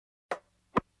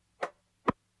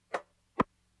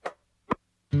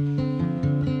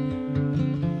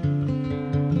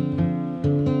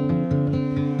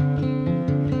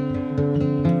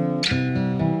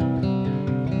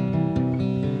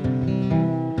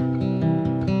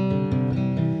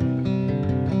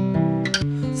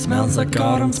Smells like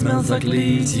autumn, smells like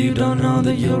leaves. You don't know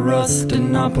that you'll rust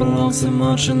and not belong so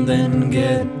much and then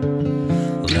get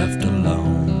left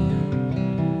alone.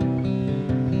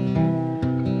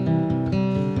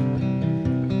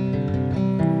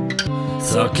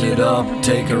 Suck it up,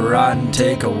 take a ride and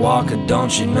take a walk.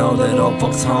 Don't you know that old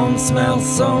folks' home smells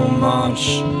so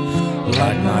much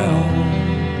like my own?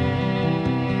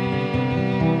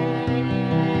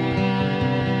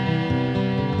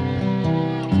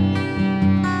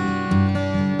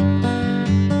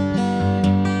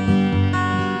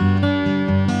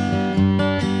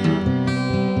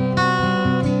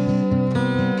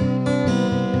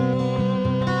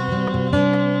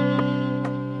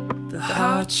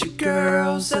 Hotcha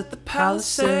girls at the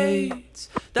Palisades,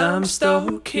 dime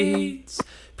store kids,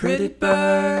 pretty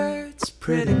birds,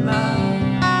 pretty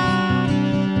mouths.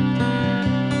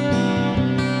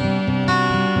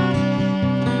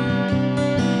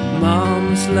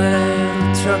 Mama's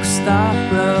little truck stop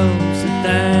rose and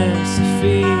dance to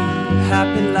feed a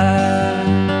happy laugh.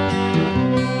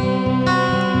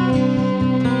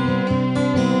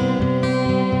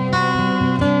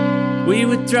 We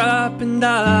were dropping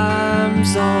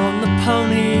dimes on the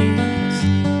ponies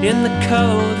in the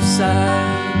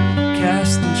cul-de-sac,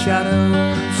 casting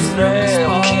shadows. The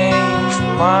mail came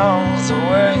from miles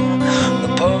away.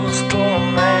 The postal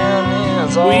man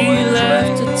is always we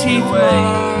left the teeth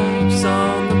marks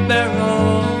on the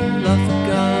barrel of the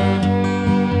gun,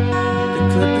 the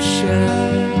clipper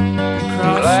shed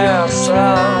across glass your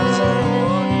eyes and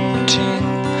wooden teeth.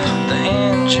 The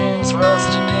engines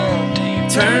rusted in deep.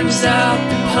 Turns out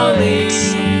the pony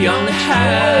only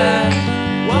had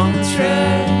one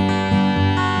tread,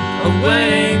 a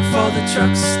wing for the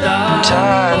truck stop.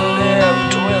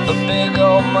 Tight-lipped with a big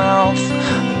old mouth.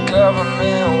 The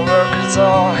government workers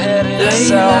all headed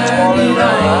south while they were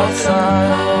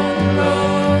outside. The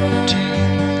engine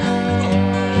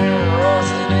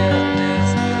rusted in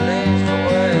disbelief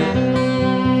away.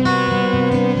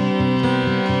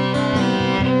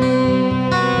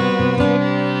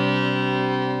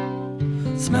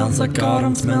 Smells like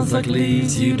autumn, smells like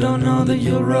leaves. You don't know that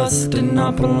you'll rust and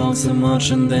not belong so much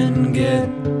and then get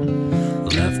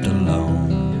left alone.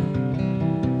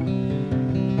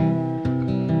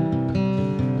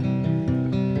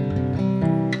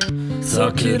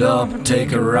 Suck it up,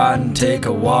 take a ride and take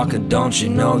a walk. Don't you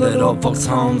know that old folks'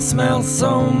 home smells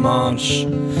so much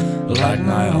like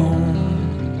my own?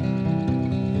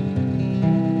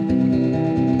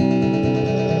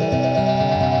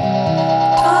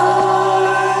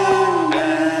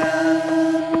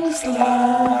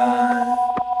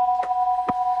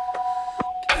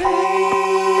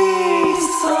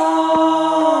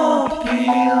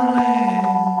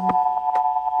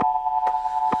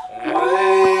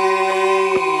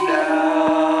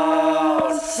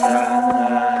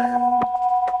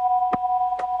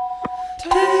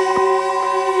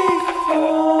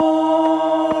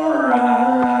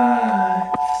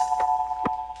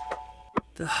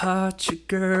 The Hotcha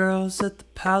girls at the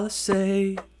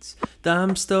Palisades,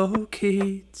 dime store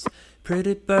kids,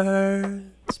 pretty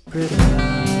birds, pretty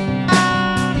mouths.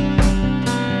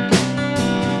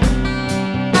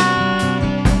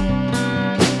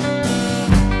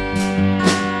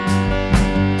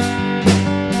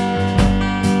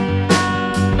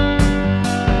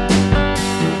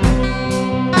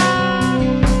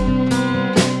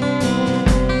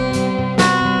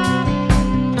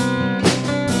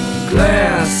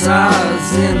 Glass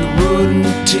eyes and the wooden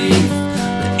teeth.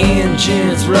 The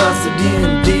engines rusted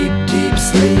in deep, deep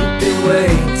sleep. It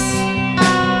waits.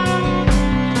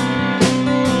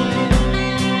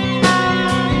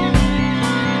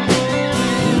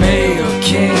 The mail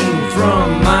came from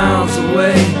miles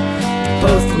away. The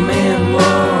postman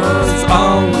was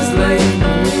always late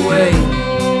and we wait.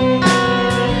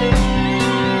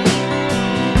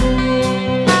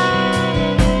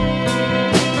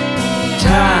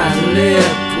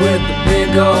 Tight-lipped with the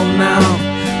big old mouth.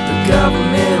 The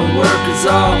government workers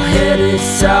all headed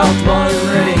south while it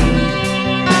rained.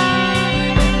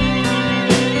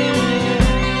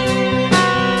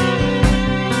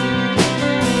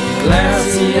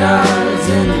 Glassy eyes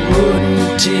and the wooden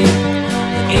teeth.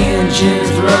 The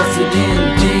engines rusted in